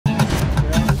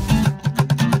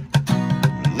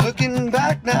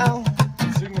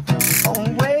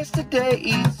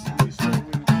days.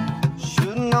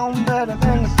 Should've known better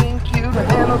than to think you'd have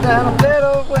handled that a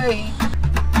better way.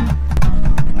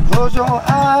 Close your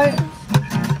eyes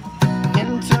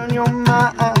and turn your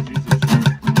mind.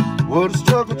 What a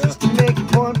struggle just to make a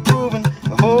point proving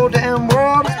the whole damn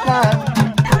world is blind.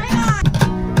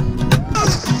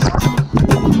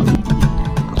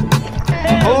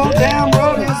 The whole damn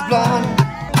world is blind.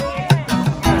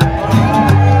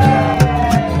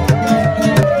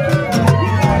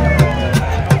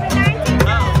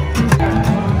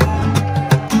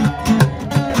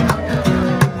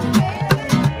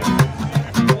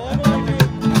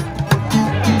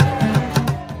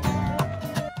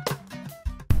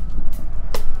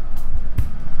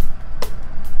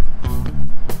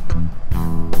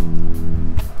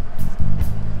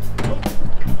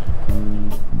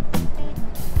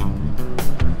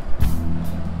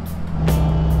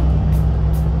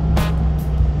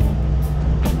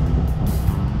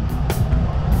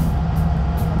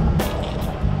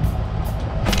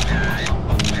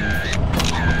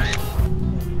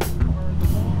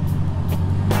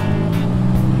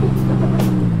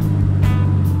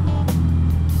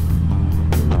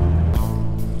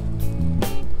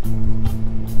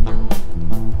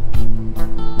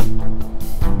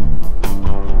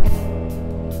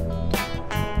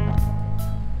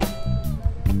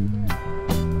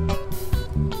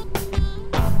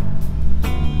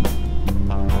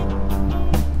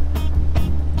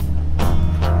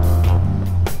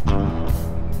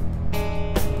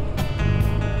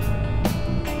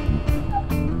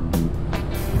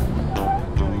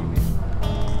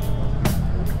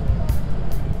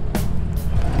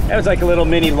 That was like a little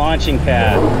mini launching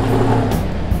pad.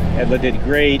 It did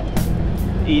great,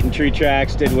 eating tree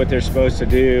tracks, did what they're supposed to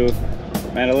do.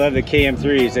 Man, I love the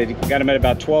KM3s. They got them at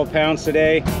about 12 pounds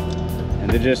today, and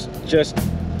they're just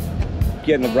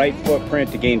getting the right footprint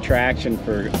to gain traction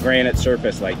for granite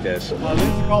surface like this. These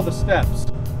are called the steps.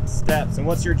 Steps, and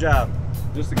what's your job?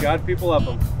 Just to guide people up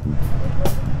them.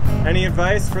 Any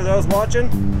advice for those watching?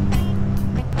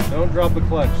 Don't drop the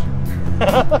clutch.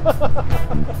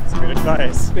 That's good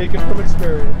advice. Speaking from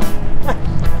experience.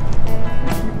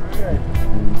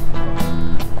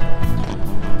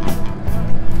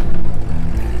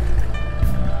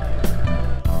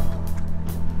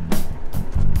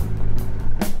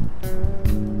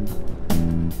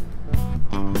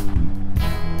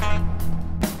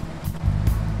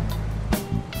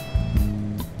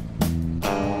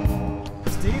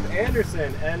 Steve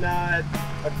Anderson, and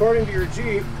according to your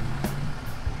Jeep,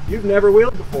 you've never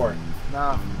wheeled before.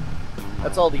 Nah,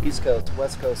 that's all the East Coast.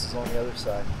 West Coast is on the other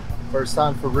side. First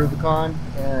time for Rubicon,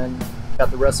 and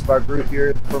got the rest of our group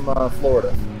here from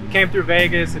Florida. We came through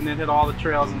Vegas and then hit all the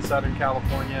trails in Southern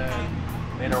California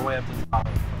and made our way up to the top.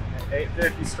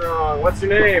 850 strong. What's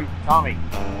your name? Tommy.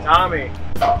 Tommy.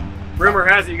 Rumor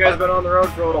has it you guys have been on the road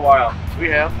for a little while. We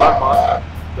have, about a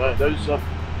month.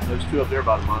 Those two up there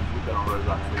about a month. We've been on the road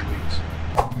about 3 weeks.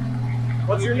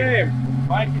 What's your name?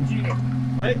 Mike and Gina.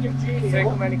 Mike and Jeannie. San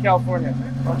Clemente, California.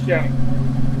 Okay.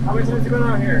 How many times have you been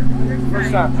out here?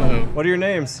 First time. What are your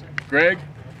names? Greg.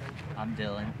 I'm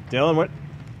Dylan. Dylan, what?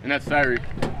 And that's Tyree.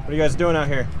 What are you guys doing out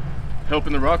here?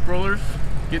 Helping the rock rollers,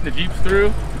 getting the Jeeps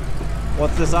through.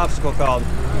 What's this obstacle called?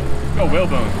 It's called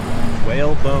whalebone.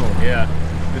 Whalebone. Yeah.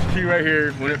 This tree right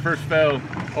here, when it first fell,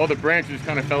 all the branches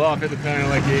kind of fell off. It looked kind of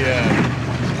like a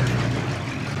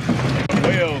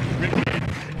whale.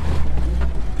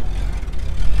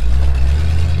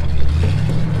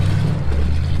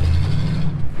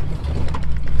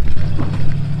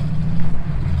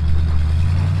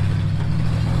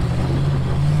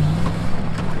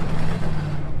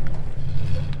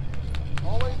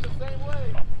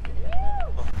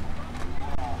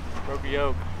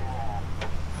 Yoke.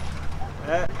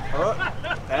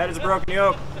 That is a broken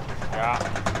yoke.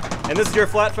 Yeah. And this is your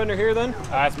flat fender here then?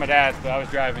 That's my dad's, but I was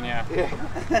driving, yeah.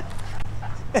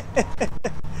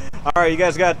 All right, you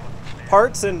guys got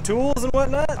parts and tools and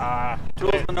whatnot?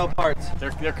 Tools but no parts.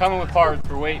 They're coming with parts.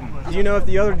 We're waiting. Do you know if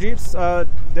the other Jeeps,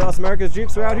 Dallas America's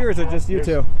Jeeps are out here, or is it just you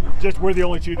two? We're the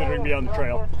only two that are going to be on the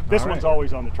trail. This one's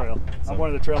always on the trail. I'm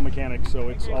one of the trail mechanics, so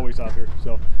it's always out here.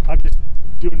 So I'm just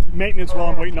doing maintenance while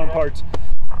I'm waiting on parts.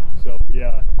 So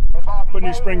yeah, put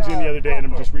new springs in the other day and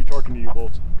I'm just retorquing the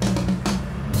U-bolts.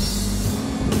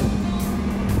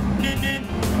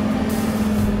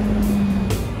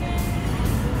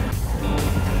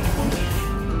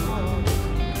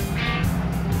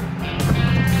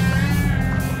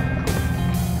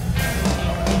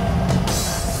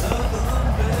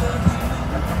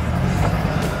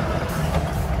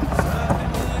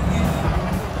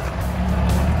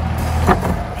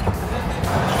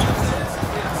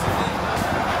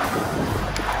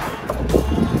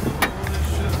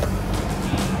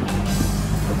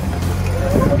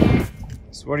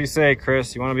 do you say,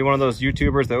 Chris? You want to be one of those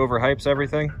YouTubers that overhypes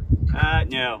everything?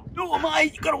 No. No,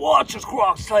 mate, you gotta watch this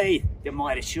cross teeth. They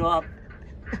might have shop.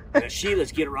 The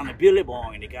Sheilas get around the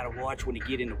billabong and you gotta watch when you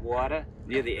get in the water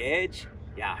near the edge.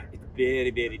 Yeah, it's very,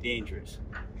 very dangerous.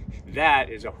 That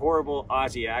is a horrible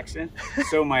Aussie accent,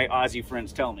 so my Aussie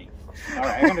friends tell me. All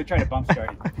right, I'm gonna try to bump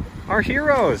start it. Our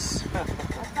heroes.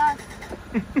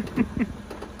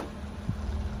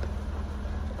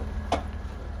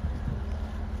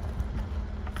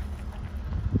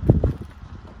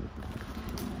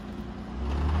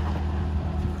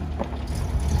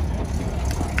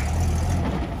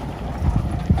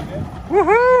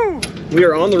 Woohoo! We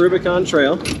are on the Rubicon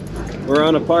Trail. We're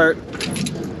on a part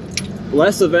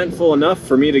less eventful enough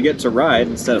for me to get to ride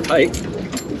instead of hike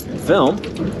and film.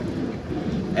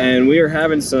 And we are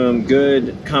having some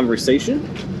good conversation,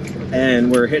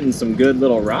 and we're hitting some good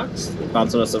little rocks,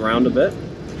 bouncing us around a bit.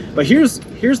 But here's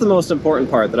the most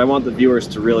important part that I want the viewers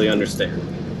to really understand.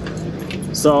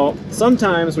 So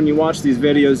sometimes when you watch these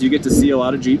videos, you get to see a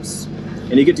lot of Jeeps,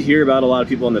 and you get to hear about a lot of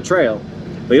people on the trail,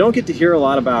 but you don't get to hear a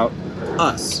lot about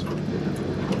us.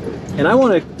 And I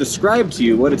want to describe to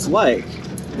you what it's like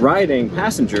riding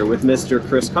passenger with Mr.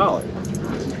 Chris Collard.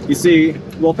 You see,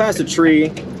 we'll pass a tree,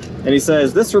 and he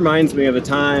says, "This reminds me of a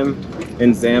time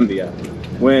in Zambia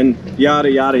when yada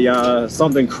yada yada,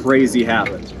 something crazy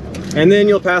happened." And then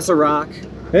you'll pass a rock.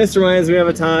 "This reminds me of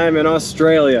a time in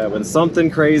Australia when something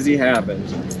crazy happened.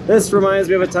 This reminds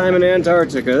me of a time in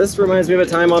Antarctica. This reminds me of a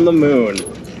time on the moon."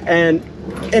 And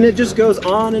it just goes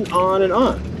on and on and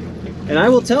on. And I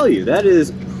will tell you, that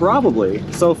is probably,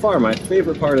 so far, my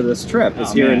favorite part of this trip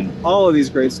is hearing all of these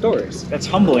great stories. That's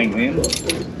humbling, man.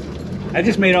 I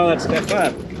just made all that stuff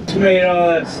up.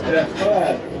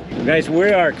 Guys,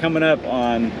 we are coming up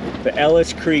on the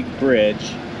Ellis Creek Bridge.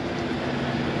 You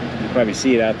can probably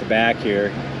see it out the back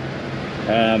here.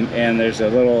 And there's a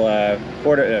little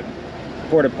porta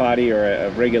potty, or a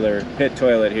regular pit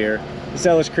toilet here. This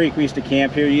Ellis Creek, we used to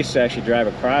camp here. We used to actually drive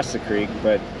across the creek,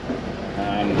 but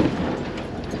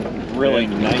really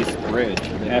nice bridge.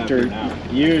 After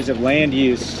years of land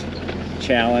use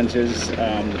challenges,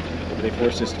 they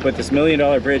forced us to put this $1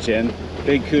 million bridge in.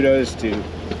 Big kudos to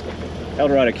El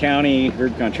Dorado County,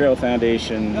 Rubicon Trail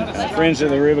Foundation, Friends of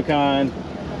the Rubicon,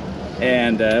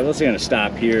 and we're also going to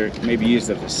stop here, maybe use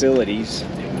the facilities,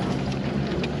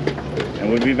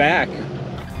 and we'll be back.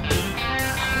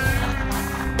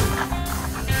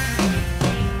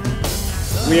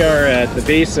 We are at the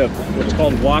base of what's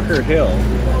called Walker Hill,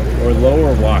 or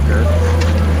Lower Walker.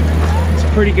 It's a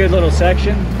pretty good little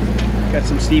section. Got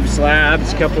some steep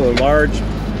slabs, a couple of large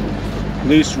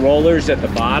loose rollers at the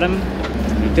bottom.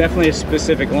 Definitely a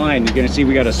specific line. You're gonna see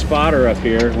we got a spotter up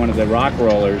here, one of the rock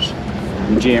rollers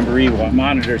from Jamboree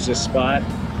monitors this spot.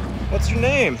 What's your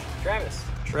name? Travis.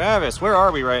 Travis, where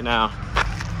are we right now?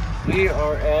 We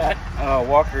are at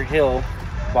Walker Hill,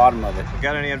 bottom of it. You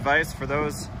got any advice for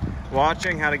those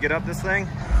watching how to get up this thing?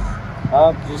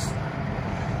 Just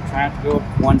try not to go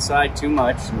up one side too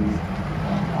much and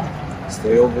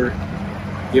stay over,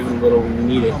 give it a little when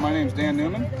you need it. My name's Dan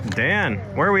Newman. Dan,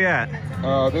 where are we at?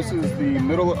 This is the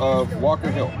middle of Walker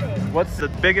Hill. What's the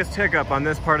biggest hiccup on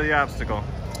this part of the obstacle?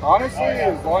 Honestly,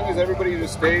 as long as everybody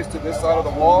just stays to this side of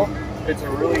the wall, it's a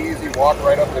really easy walk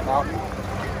right up the mountain.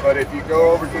 But if you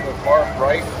go over to the far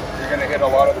right, you're going to hit a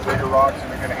lot of the bigger rocks and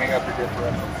you're going to hang up your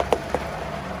differential.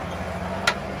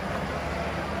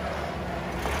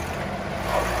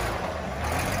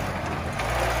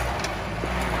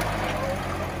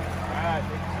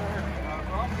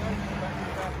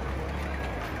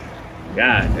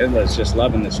 God, Idla's just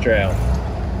loving this trail.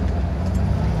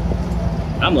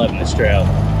 I'm loving this trail.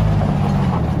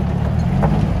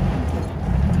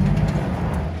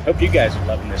 Hope you guys are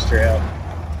loving this trail.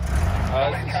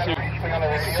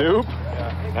 Soup?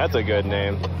 That's a good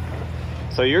name.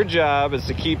 So your job is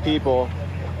to keep people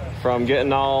from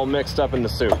getting all mixed up in the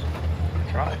soup.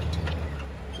 Try.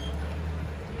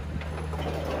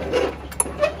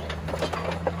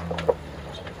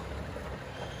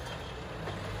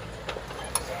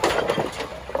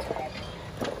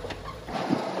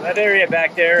 That area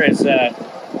back there is kind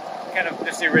of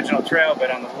just the original trail,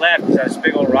 but on the left is this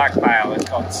big old rock pile. It's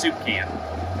called Soup Can.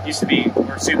 It used to be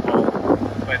for soup bowl,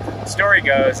 but the story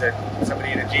goes that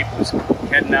somebody in a Jeep was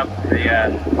heading up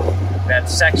that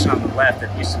section on the left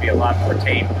that used to be a lot more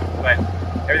tame, but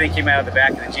everything came out of the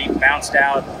back of the Jeep, bounced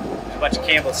out. There's a bunch of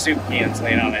Campbell's soup cans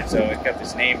laying on it, so it got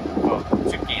this name called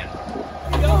Soup Can.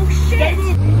 Oh shit!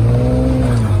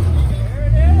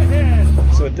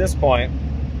 So at this point,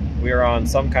 we are on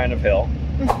some kind of hill.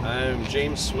 I'm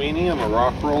James Sweeney. I'm a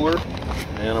rock roller,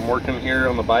 and I'm working here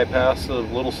on the bypass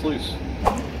of Little Sluice.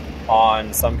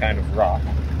 on some kind of rock,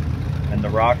 and the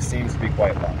rock seems to be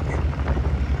quite large.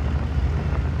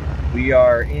 We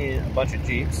are in a bunch of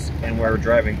Jeeps, and we're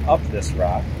driving up this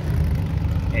rock,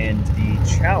 and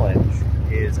the challenge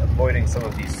is avoiding some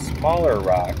of these smaller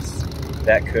rocks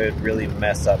that could really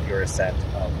mess up your ascent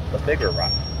of the bigger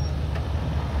rock.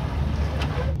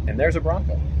 And there's a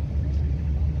Bronco.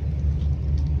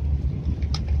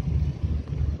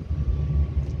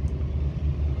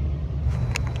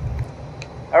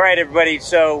 All right, everybody,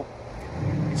 so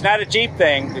it's not a Jeep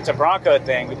thing, it's a Bronco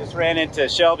thing. We just ran into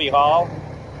Shelby Hall,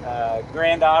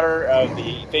 granddaughter of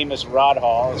the famous Rod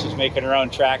Hall. She's making her own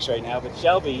tracks right now. But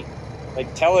Shelby,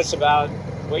 like, tell us about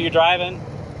what you're driving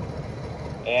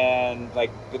and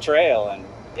like the trail, and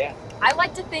yeah. I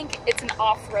like to think it's an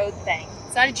off-road thing.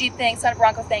 It's not a Jeep thing, it's not a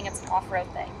Bronco thing, it's an off-road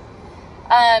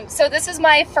thing. So this is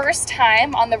my first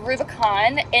time on the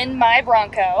Rubicon in my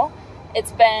Bronco.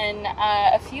 It's been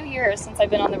a few years since I've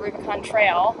been on the Rubicon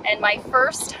Trail, and my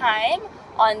first time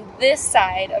on this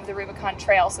side of the Rubicon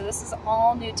Trail, so this is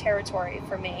all new territory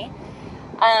for me.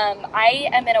 I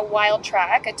am in a wild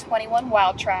track, a 21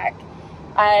 wild track,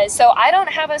 so I don't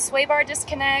have a sway bar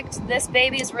disconnect. This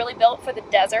baby is really built for the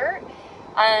desert,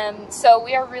 so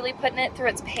we are really putting it through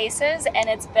its paces, and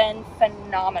it's been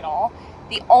phenomenal.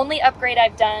 The only upgrade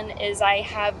I've done is I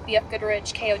have BF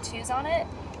Goodrich KO2s on it.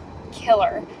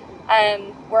 Killer.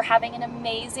 We're having an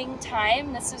amazing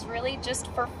time. This is really just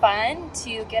for fun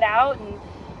to get out and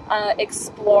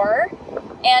explore.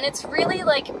 And it's really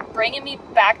like bringing me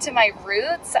back to my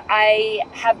roots. I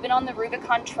have been on the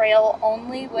Rubicon Trail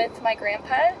only with my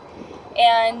grandpa.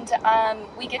 And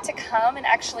we get to come and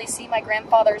actually see my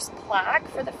grandfather's plaque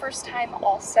for the first time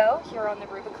also here on the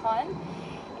Rubicon.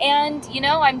 And, you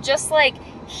know, I'm just like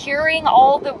hearing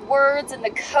all the words and the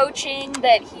coaching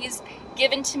that he's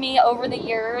given to me over the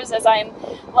years as I'm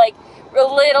like a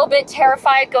little bit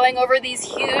terrified going over these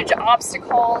huge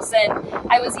obstacles. And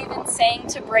I was even saying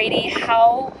to Brady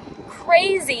how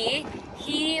crazy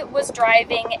he was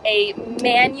driving a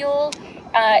manual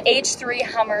H3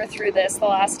 Hummer through this the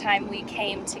last time we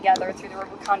came together through the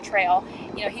Rubicon Trail.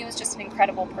 You know, he was just an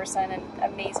incredible person and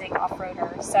amazing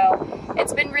off-roader. So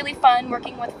it's been really fun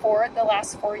working with Ford the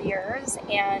last 4 years,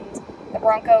 and the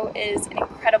Bronco is an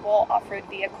incredible off-road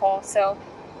vehicle. So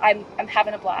I'm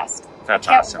having a blast. That's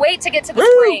Can't awesome. wait to get to the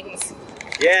springs.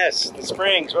 Yes, the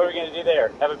springs. What are we going to do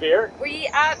there? Have a beer? We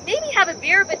maybe have a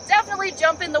beer, but definitely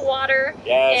jump in the water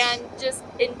and just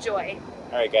enjoy.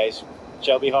 All right, guys.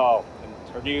 Shelby Hall.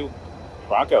 Her new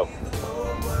Bronco.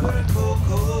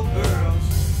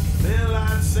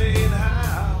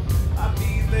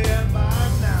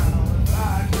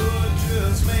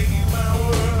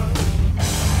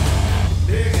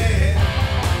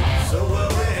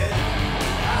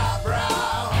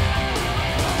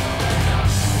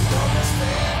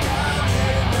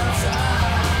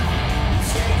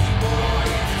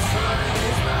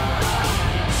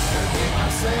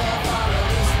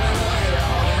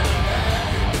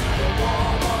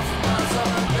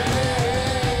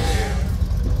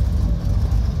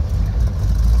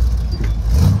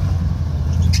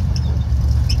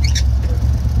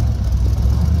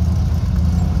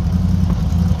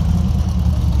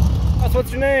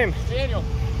 What's your name? Daniel.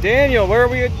 Daniel, where are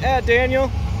we at, Daniel?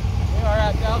 We are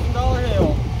at $1,000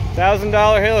 Hill.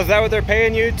 $1,000 Hill, is that what they're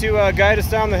paying you to guide us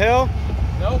down the hill?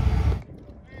 Nope.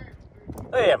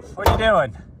 Liam, what are you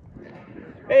doing?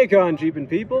 Hey, Gone-Gpn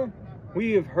people.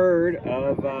 We have heard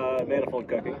of manifold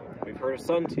cooking. We've heard of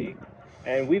sun tea.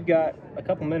 And we've got a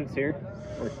couple minutes here,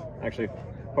 or actually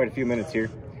quite a few minutes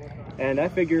here. And I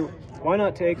figure, why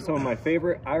not take some of my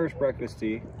favorite Irish breakfast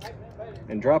tea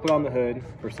and drop it on the hood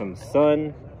for some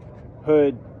sun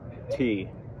hood tea.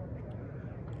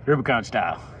 Rubicon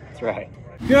style. That's right.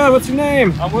 Good, what's your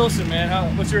name? I'm Wilson,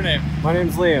 man. What's your name? My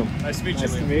name's Liam. Nice to meet you,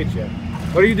 Nice to Liam. meet you.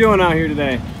 What are you doing out here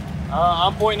today?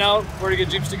 I'm pointing out where to get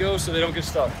Jeeps to go so they don't get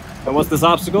stuck. And what's this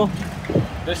obstacle?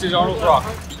 This is Arnold's Rock.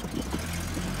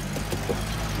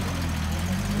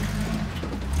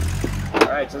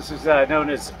 All right, so this is known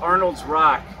as Arnold's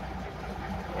Rock.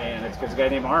 And it's because a guy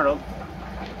named Arnold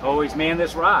always manned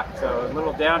this rock. So a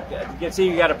little down, you can see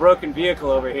you got a broken vehicle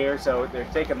over here, so they're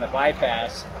taking the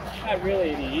bypass. Not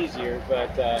really any easier, but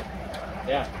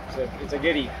yeah, it's a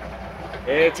goodie.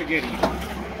 It's a goodie.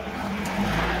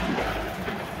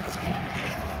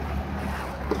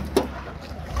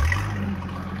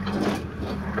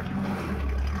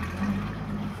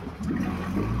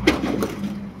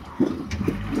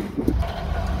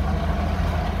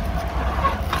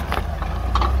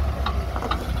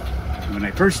 When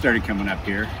I first started coming up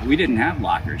here, we didn't have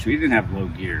lockers. We didn't have low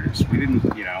gears. We didn't,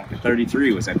 you know, the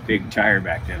 33 was a big tire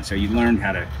back then. So you learned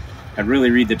how to I'd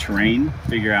really read the terrain,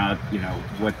 figure out, you know,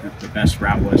 what the best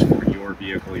route was for your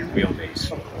vehicle, your wheelbase.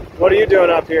 What are you doing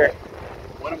up here?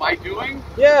 What am I doing?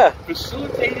 Yeah.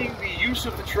 Facilitating the use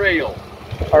of the trail.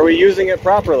 Are we using it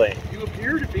properly? You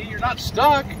appear to be. You're not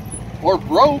stuck or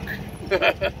broke.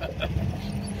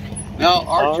 Now,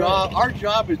 our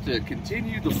job is to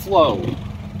continue the flow.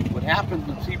 What happens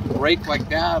when people break like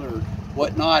that or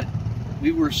whatnot?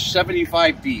 We were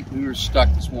 75 deep. We were stuck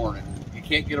this morning. You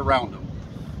can't get around them.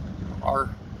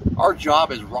 Our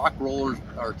job as rock rollers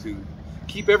are to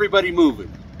keep everybody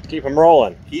moving. Keep them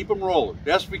rolling. Keep them rolling,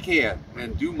 best we can,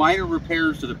 and do minor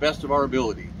repairs to the best of our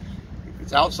ability. If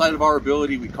it's outside of our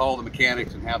ability, we call the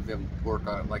mechanics and have them work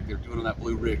on it like they're doing on that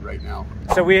blue rig right now.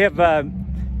 So we have a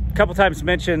couple times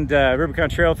mentioned Rubicon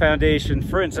Trail Foundation,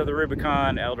 Friends of the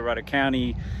Rubicon, El Dorado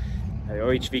County,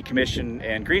 OHV Commission,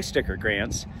 and Green Sticker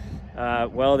grants.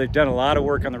 Well, they've done a lot of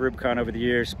work on the Rubicon over the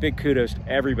years. Big kudos to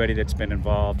everybody that's been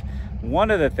involved.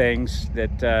 One of the things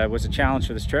that was a challenge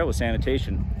for this trail was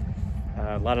sanitation.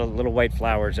 A lot of little white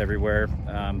flowers everywhere,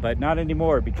 but not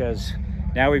anymore, because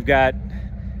now we've got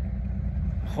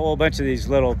a whole bunch of these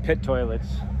little pit toilets.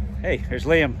 Hey, there's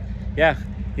Liam. Yeah,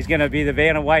 he's gonna be the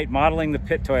Vanna White modeling the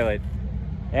pit toilet.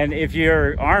 And if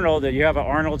you're Arnold, you have an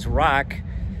Arnold's Rock,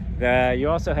 you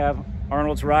also have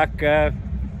Arnold's Rock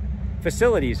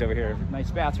facilities over here,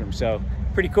 nice bathroom. So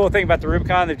pretty cool thing about the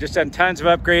Rubicon, they've just done tons of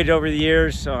upgrades over the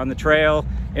years on the trail,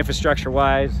 infrastructure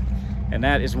wise, and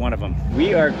that is one of them.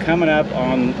 We are coming up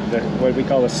on what we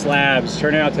call the slabs.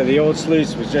 Turning out to the old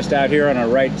sluice was just out here on our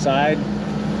right side,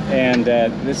 and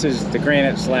this is the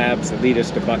granite slabs that lead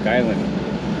us to Buck Island.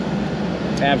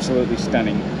 Absolutely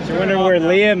stunning. So wondering where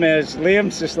Liam is.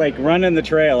 Liam's just like running the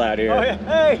trail out here. Oh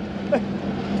yeah, hey!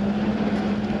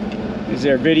 Is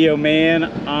our video man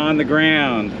on the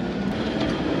ground.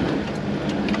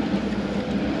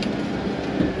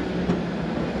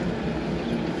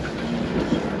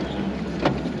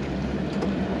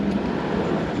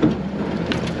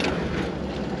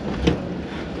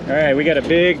 All right, we got a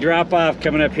big drop off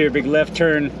coming up here, big left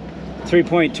turn,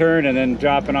 3-point turn, and then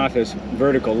dropping off this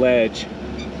vertical ledge.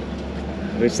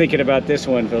 I was thinking about this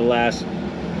one for the last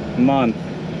month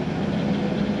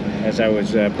as I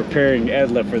was preparing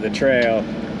Edla for the trail.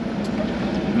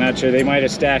 I'm not sure, they might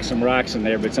have stacked some rocks in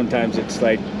there, but sometimes it's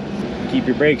like, keep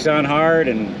your brakes on hard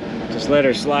and just let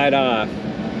her slide off.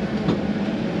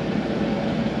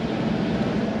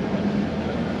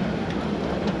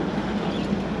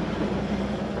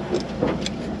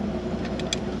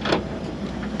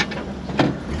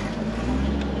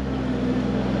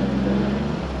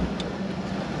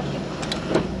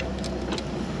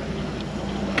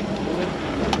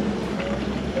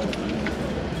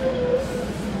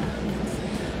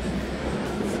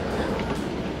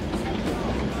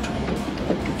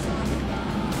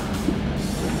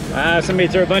 Somebody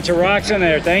threw a bunch of rocks in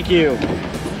there, thank you.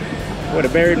 Would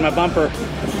have buried my bumper.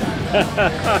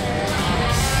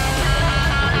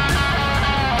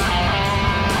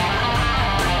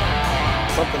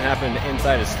 Something happened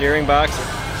inside a steering box.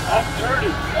 I'm dirty.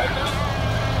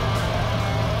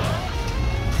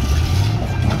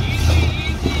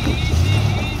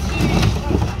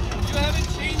 You haven't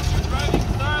changed your driving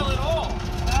style at all.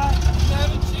 You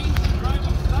haven't changed your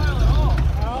driving style at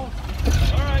all.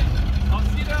 All right. I'll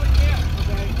see you down again.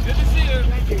 Okay. Good to see you.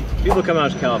 Thank you. People come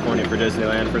out to California for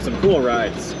Disneyland for some cool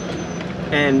rides.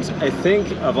 And I think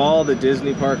of all the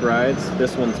Disney park rides,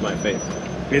 this one's my favorite.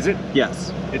 Is it?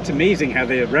 Yes. It's amazing how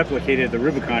they have replicated the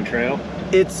Rubicon Trail.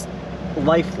 It's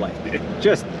lifelike.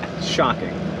 Just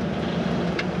shocking.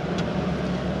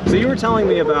 So you were telling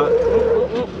me about...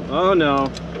 Oh no.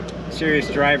 Serious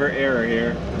driver error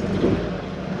here.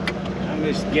 I'm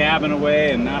just gabbing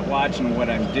away and not watching what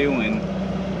I'm doing.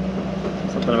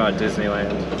 Something about Disneyland.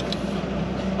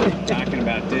 Talking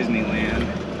about Disneyland.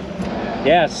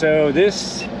 Yeah, so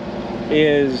this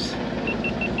is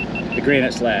the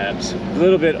granite slabs. A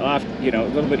little bit off, you know, a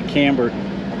little bit of camber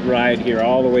ride here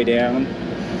all the way down.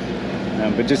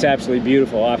 But just absolutely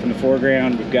beautiful. Off in the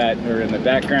foreground, we've got, or in the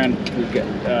background, we've got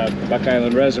Buck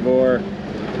Island Reservoir.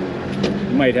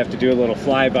 We might have to do a little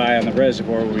flyby on the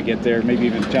reservoir when we get there. Maybe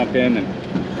even jump in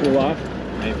and cool off.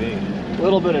 Maybe. A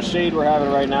little bit of shade we're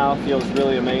having right now feels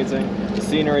really amazing. The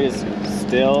scenery is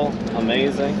still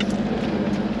amazing.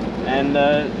 And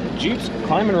Jeep's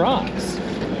climbing rocks.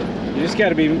 You just got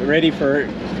to be ready for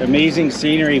amazing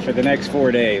scenery for the next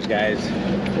 4 days, guys.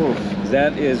 Oof,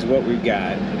 that is what we've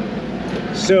got.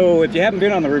 So if you haven't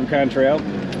been on the Rubicon Trail,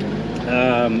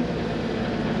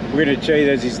 we're going to show you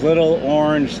there's these little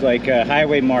orange like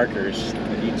highway markers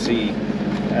that you'd see,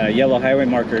 yellow highway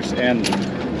markers, and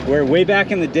where way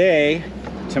back in the day,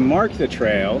 to mark the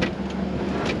trail,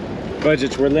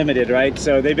 budgets were limited, right?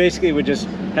 So they basically would just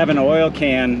have an oil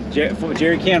can,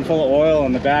 jerry can full of oil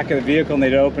on the back of the vehicle, and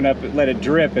they'd open up, let it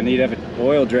drip, and you'd have an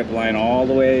oil drip line all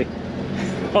the way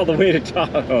to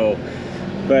Tahoe.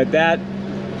 But that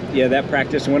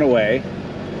practice went away,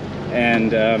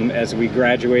 and as we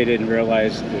graduated and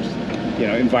realized there's, you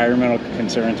know, environmental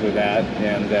concerns with that,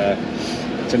 and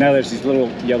so now there's these little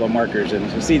yellow markers, and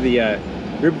you see the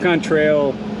Rubicon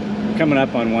Trail coming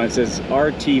up on one. It says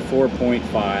RT 4.5,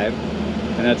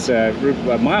 and that's a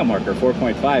mile marker,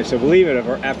 4.5. So believe it,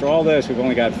 after all this, we've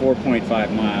only got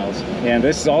 4.5 miles. And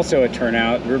this is also a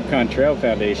turnout. Rubicon Trail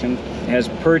Foundation has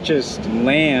purchased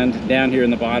land down here in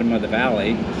the bottom of the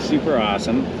valley. Super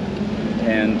awesome,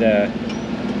 and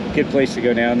good place to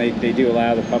go down. They do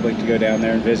allow the public to go down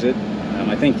there and visit.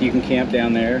 I think you can camp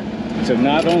down there. So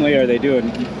not only are they doing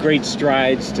great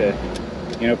strides to,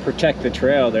 you know, protect the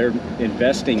trail, they're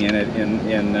investing in it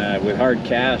with hard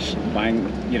cash,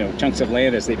 buying, you know, chunks of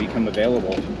land as they become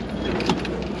available.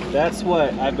 That's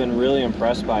what I've been really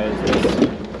impressed by, is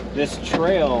this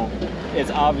trail.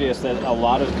 It's obvious that a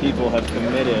lot of people have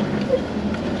committed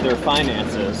their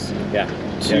finances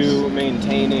to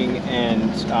maintaining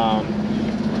and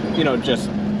you know, just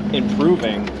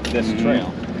improving this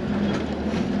trail,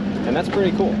 and that's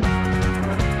pretty cool.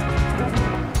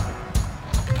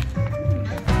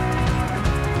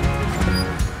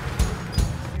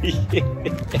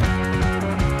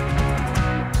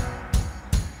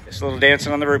 Just a little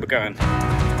dancing on the Rubicon.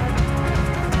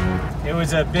 It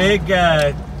was a big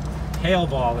hail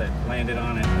ball that landed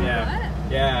on it. Yeah.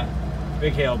 What? Yeah,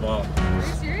 big hail ball. Are you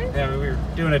serious? Yeah, we were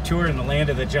doing a tour in the land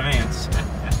of the giants.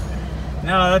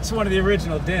 No, that's one of the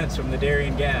original dents from the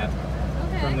Darien Gap,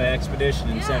 from the Expedition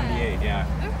in '78. Yeah.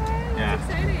 Okay, Yeah. that's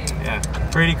exciting. Yeah,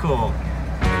 pretty cool.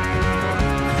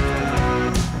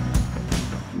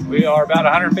 We are about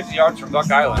 150 yards from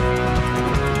Buck Island.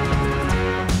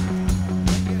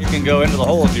 You can go into the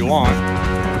hole if you want.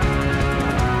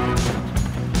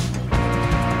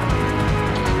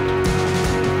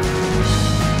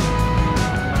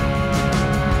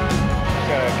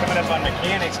 Coming up on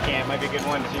Mechanics Camp might be a good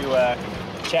one to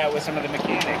chat with some of the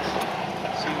mechanics,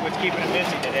 see what's keeping them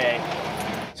busy today.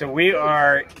 So we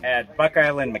are at Buck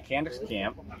Island Mechanics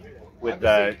Camp with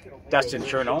Dustin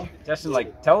Chernow. Dustin,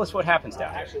 like, tell us what happens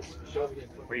down here.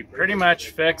 We pretty much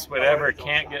fix whatever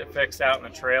can't get fixed out in the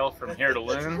trail from here to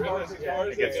Loon.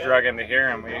 It gets drug into here,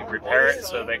 and we repair it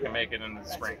so they can make it into the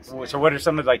springs. So what are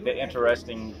some of like the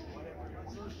interesting,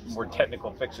 more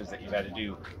technical fixes that you've had to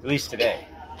do, at least today?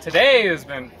 Today has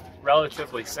been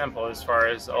relatively simple as far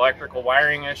as electrical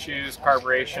wiring issues,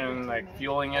 carburation, like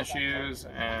fueling issues,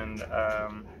 and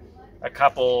a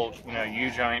couple, you know,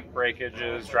 U-joint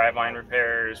breakages, driveline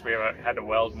repairs. We had to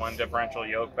weld one differential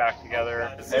yoke back together.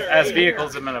 As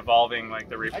vehicles have been evolving, like,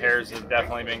 the repairs have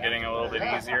definitely been getting a little bit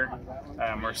easier.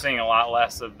 We're seeing a lot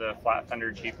less of the flat fender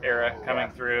Jeep era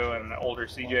coming through and the older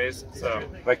CJs. So,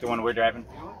 like the one we're driving?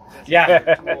 Yeah.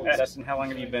 Dustin, how long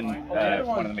have you been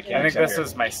one of the mechanics? I think this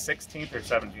is my 16th or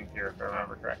 17th year, if I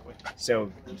remember correctly.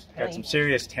 So, got some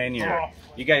serious tenure.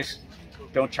 You guys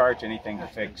don't charge anything to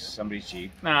fix somebody's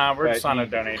Jeep. Nah, we're just on a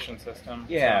donation system.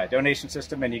 Yeah, so. Donation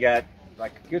system, and you got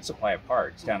like a good supply of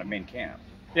parts down at main camp.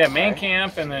 Yeah, main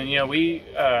camp, and then, you know, we,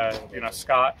 you know,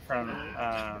 Scott from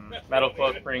Metal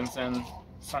Cloak brings in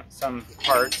some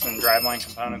parts and driveline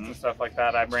components and stuff like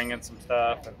that. I bring in some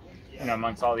stuff, and, you know,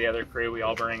 amongst all the other crew, we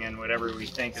all bring in whatever we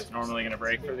think is normally going to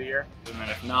break for the year. And then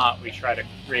if not, we try to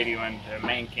radio into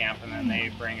main camp, and then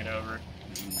they bring it over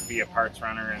via parts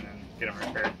runner and then get them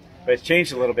repaired. But it's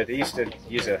changed a little bit. They used to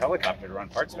use a helicopter to run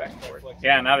parts back and forth.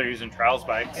 Yeah, now they're using trials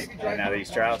bikes. And now they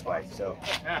use trials bikes. So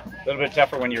yeah, a little bit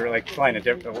tougher when you're like flying on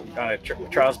a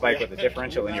trials bike with a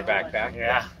differential in your backpack.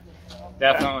 Yeah,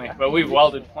 definitely. But we've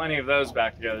welded plenty of those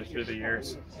back together through the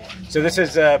years. So this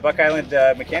is Buck Island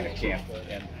Mechanic Camp,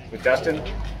 and with Dustin.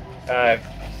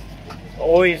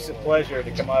 Always a pleasure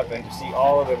to come up and to see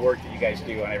all of the work that you guys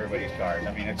do on everybody's cars.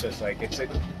 I mean, it's just like,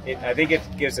 I think it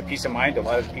gives a peace of mind to a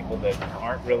lot of people that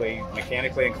aren't really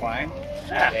mechanically inclined,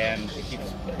 and it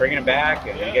keeps bringing them back,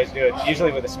 and you guys do it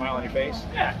usually with a smile on your face.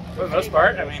 Yeah, for the most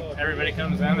part. I mean, everybody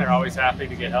comes in, they're always happy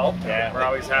to get help. Yeah, we're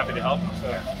always happy to help them,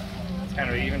 so it's kind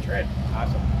of an even trade.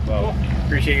 Awesome. Well,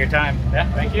 appreciate your time.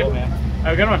 Yeah, thank you. Cool, man.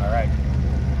 Have a good one. All right.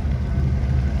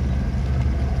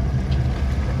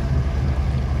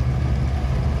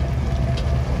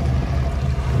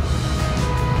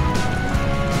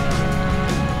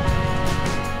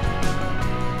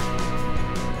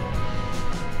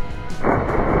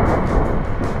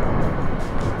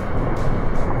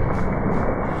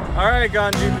 Alright,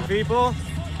 Gone-Gpn people,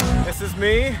 this is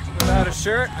me without a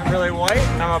shirt. I'm really white.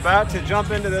 I'm about to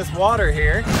jump into this water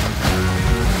here.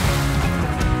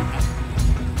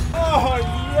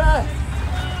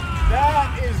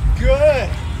 good.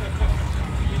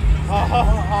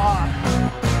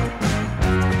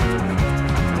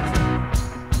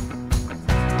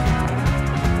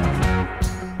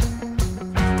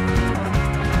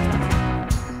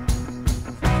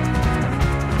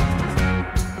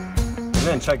 And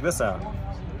then check this out.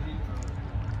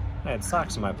 I had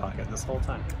socks in my pocket this whole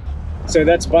time. So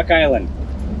that's Buck Island,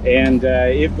 and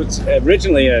it was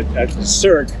originally a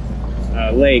cirque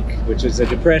lake, which is a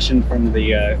depression from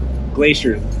the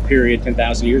glacier period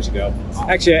 10,000 years ago.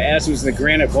 Actually, as was the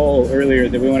granite bowl earlier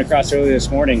that we went across earlier this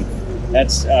morning,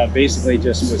 that's basically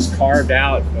just was carved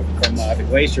out from the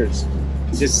glaciers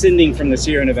descending from the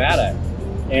Sierra Nevada.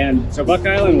 And so Buck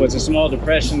Island was a small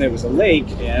depression that was a lake,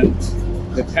 and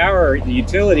the power, the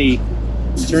utility,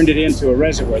 turned it into a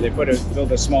reservoir. They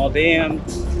built a small dam,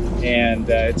 and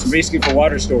it's basically for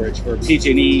water storage for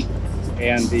PG&E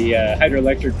and the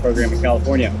hydroelectric program in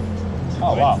California.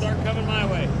 Oh, wow. Start coming my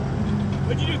way.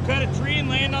 What'd you do, cut a tree and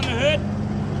land on the hood?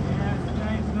 Yeah, it's a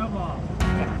giant snowball.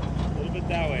 A little bit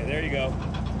that way, there you go.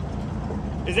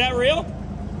 Is that real?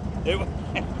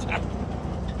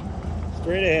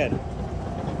 Straight ahead.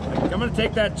 I'm gonna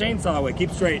take that chainsaw away.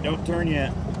 Keep straight, don't turn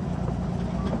yet.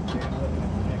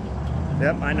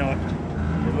 Yep, I know it.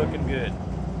 You're looking good.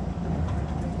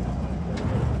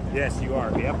 Yes, you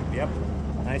are. Yep, yep.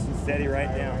 Nice and steady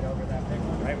right down.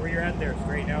 Right where you're at there.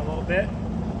 Straighten out a little bit.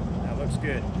 That looks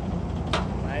good.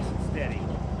 Nice and steady.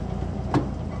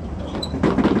 That's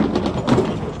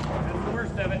the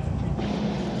worst of it.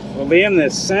 Well, Liam, the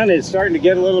sun is starting to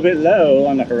get a little bit low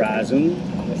on the horizon.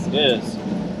 Yes, it is.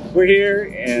 We're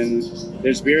here, and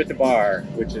there's beer at the bar,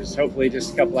 which is hopefully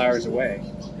just a couple hours away.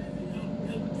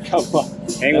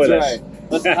 Hang with us.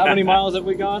 How many miles have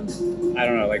we gone? I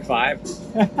don't know, like 5?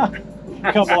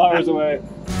 A couple hours away.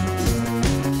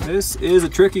 This is a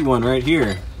tricky one right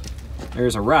here.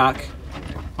 There's a rock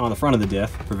on the front of the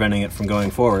diff, preventing it from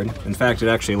going forward. In fact, it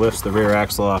actually lifts the rear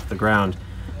axle off the ground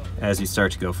as you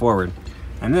start to go forward.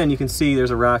 And then you can see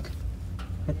there's a rock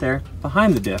right there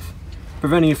behind the diff,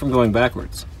 preventing you from going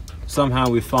backwards. Somehow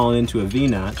we've fallen into a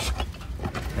V-notch,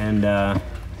 and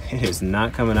it is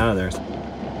not coming out of there.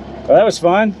 Well, that was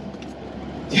fun.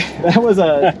 That was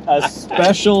a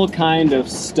special kind of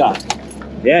stuck.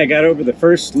 Yeah, I got over the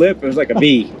first lip. It was like a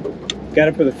V. Got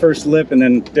up for the first lip, and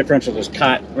then differential just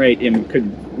caught right in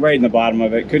the bottom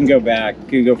of it. Couldn't go back,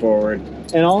 couldn't go forward.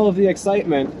 And all of the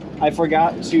excitement, I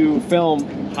forgot to film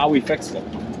how we fixed it.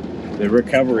 The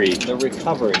recovery. The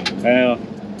recovery. Well,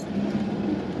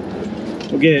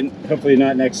 we'll get it, hopefully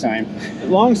not next time.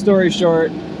 Long story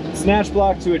short, snatch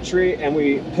block to a tree, and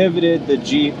we pivoted the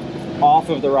Jeep off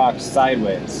of the rock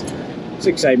sideways. It's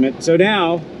excitement. So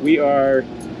now we are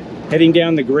heading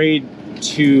down the grade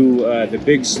to the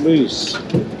big sluice.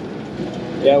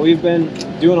 Yeah, we've been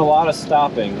doing a lot of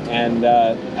stopping, and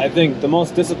I think the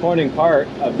most disappointing part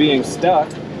of being stuck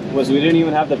was we didn't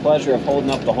even have the pleasure of holding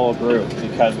up the whole group,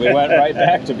 because we went right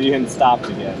back to being stopped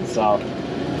again. So,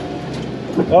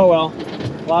 oh well,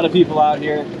 a lot of people out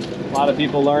here, a lot of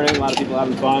people learning, a lot of people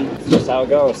having fun. It's just how it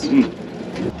goes.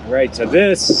 Right, so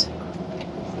this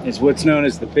is what's known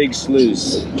as the big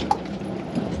sluice.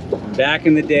 Back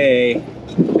in the day,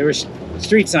 there were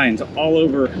street signs all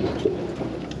over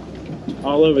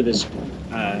this,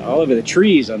 all over the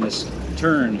trees on this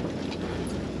turn.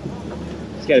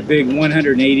 It's got a big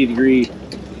 180-degree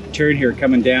turn here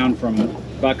coming down from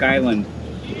Buck Island.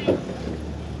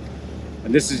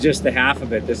 And this is just the half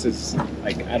of it. This is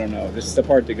like, I don't know, this is the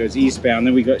part that goes eastbound.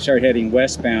 Then we start heading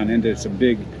westbound into some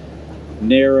big,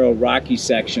 narrow, rocky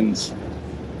sections.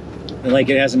 Like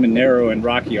it hasn't been narrow and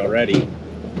rocky already.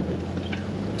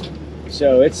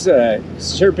 So it's a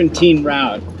serpentine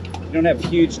route. You don't have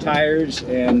huge tires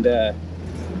and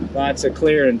lots of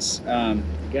clearance. You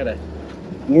gotta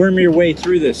worm your way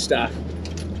through this stuff.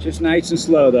 Just nice and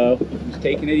slow though. Just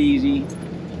taking it easy.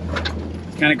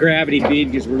 It's kind of gravity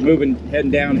feed because we're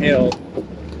heading downhill.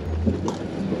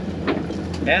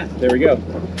 Yeah, there we go.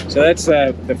 So that's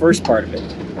the first part of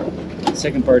it. The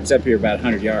second part's up here about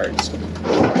 100 yards.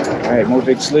 All right, more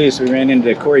big sluice. We ran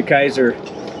into Corey Kaiser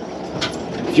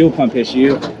fuel pump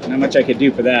issue. Not much I could do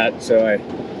for that, so I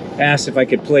asked if I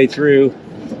could play through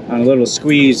on a little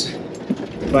squeeze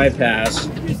bypass.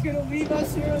 You're just gonna leave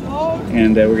us here alone?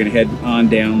 And we're gonna head on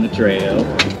down the trail.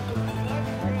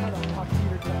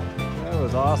 That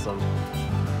was awesome.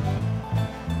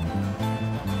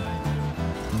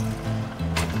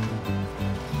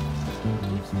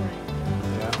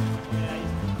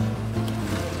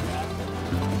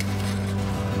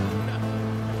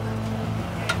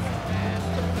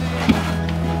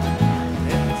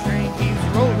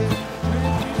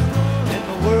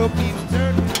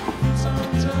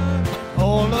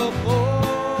 All up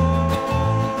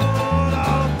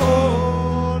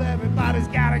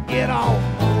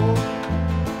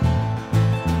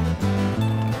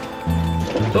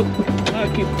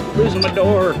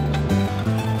door.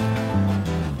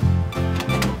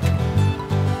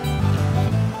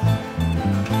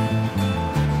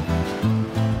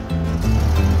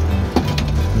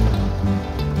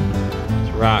 It's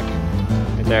a rock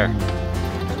right there.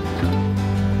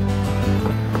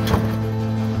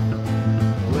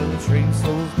 Well, the train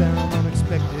slows down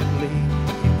unexpectedly.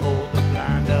 He pulled the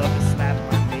blind up and slapped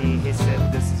my knee. He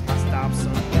said, "This is my stop,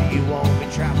 son. You won't be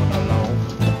traveling alone."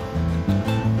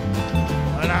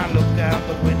 And I looked out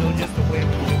the window just to wave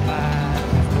goodbye.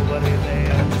 There's nobody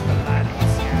there, just the light in the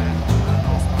sky. I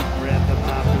lost my breath and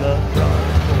my blood running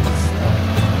through the snow.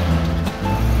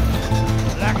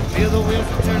 I can feel the wheels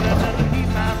turning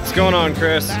underneath my feet. What's going on,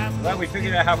 Chris? Well, we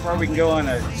figured out how far we can go on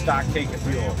a stock tank of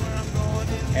fuel.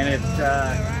 And it's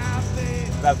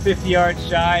about 50 yards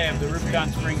shy of the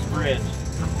Rubicon Springs Bridge.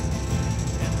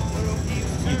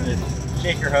 Using the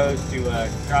shaker hose to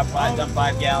drop 5, dump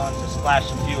 5 gallons, to splash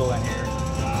some fuel in here.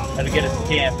 That'll get us to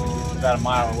camp, which is about a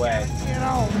mile away.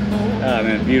 Oh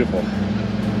man, beautiful.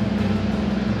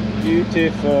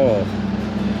 Beautiful.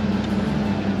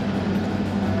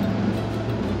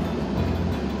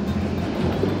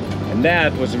 And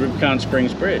that was the Rubicon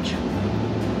Springs Bridge.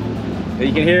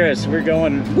 You can hear us, we're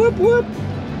going whoop whoop.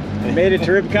 We made it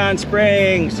to Rubicon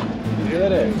Springs. You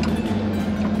did it.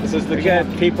 This is the we got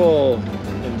people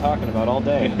been talking about all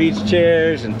day. and beach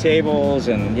chairs and tables,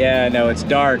 and yeah, no, it's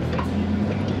dark.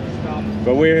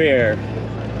 But we're here.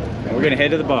 And we're gonna head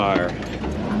to the bar.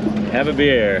 Have a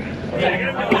beer.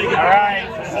 Alright.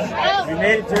 We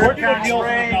made it to Rubicon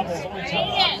Springs.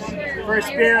 First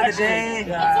beer of the day.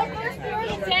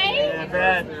 Yeah,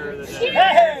 bet.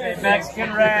 Hey,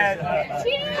 Mexican Red.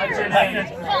 What's your name?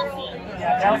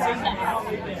 Kelsey.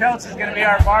 Kelsey's gonna be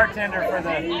our bartender for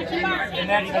the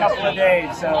next couple of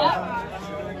days. So,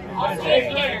 what a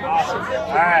day. Awesome.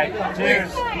 Alright,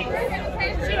 cheers.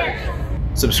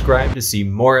 Subscribe to see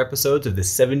more episodes of the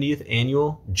 70th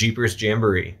annual Jeepers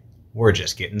Jamboree. We're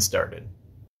just getting started.